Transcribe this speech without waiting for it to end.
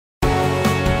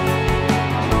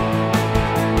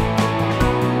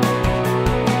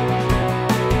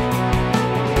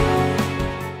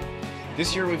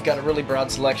This year we've got a really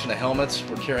broad selection of helmets.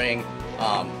 We're carrying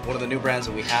one of the new brands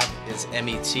that we have is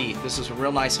MET. This is a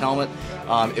real nice helmet.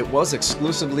 It was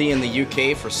exclusively in the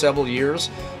UK for several years,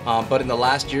 but in the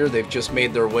last year they've just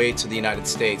made their way to the United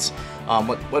States.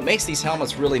 What makes these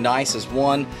helmets really nice is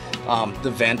one,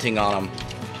 the venting on them.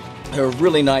 They're a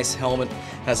really nice helmet,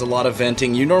 has a lot of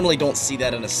venting. You normally don't see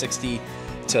that in a $60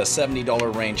 to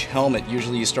 $70 range helmet.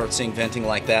 Usually you start seeing venting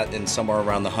like that in somewhere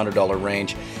around the $100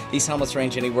 range. These helmets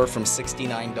range anywhere from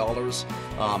 $69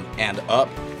 and up.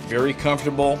 Very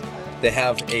comfortable. They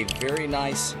have a very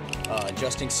nice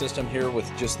adjusting system here with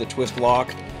just the twist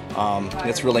lock.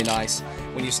 It's really nice.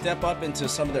 When you step up into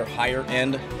some of their higher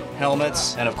end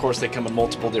helmets, and of course they come in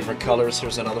multiple different colors.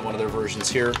 Here's another one of their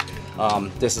versions here.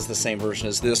 This is the same version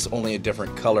as this, only a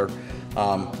different color.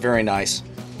 Very nice.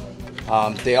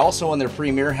 They also, in their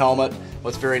Premier helmet,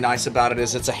 what's very nice about it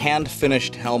is it's a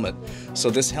hand-finished helmet. So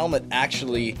this helmet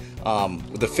actually,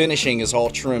 the finishing is all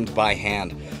trimmed by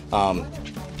hand.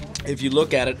 If you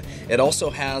look at it, it also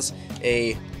has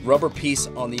a rubber piece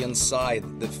on the inside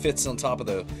that fits on top of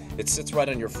it sits right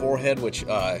on your forehead, which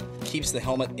keeps the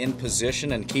helmet in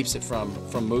position and keeps it from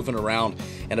moving around,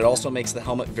 and it also makes the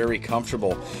helmet very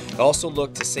comfortable. I also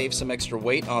look to save some extra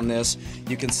weight on this.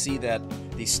 You can see that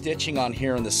the stitching on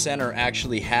here in the center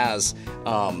actually has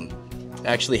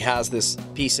this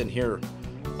piece in here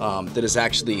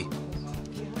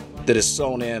that is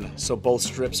sewn in, so both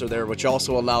strips are there, which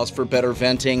also allows for better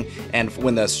venting. And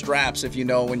when the straps, if you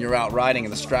know, when you're out riding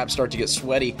and the straps start to get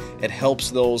sweaty, it helps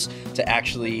those to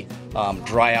actually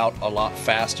dry out a lot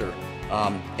faster.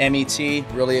 MET,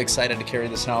 really excited to carry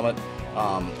this helmet.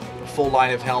 Full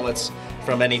line of helmets,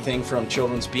 from anything from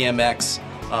children's BMX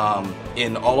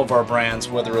in all of our brands,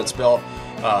 whether it's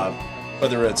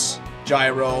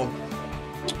Gyro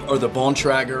or the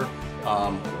Bontrager,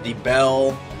 the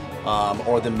Bell,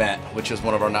 or the Met, which is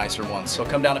one of our nicer ones. So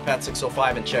come down to Pat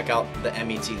 605 and check out the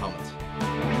MET helmets.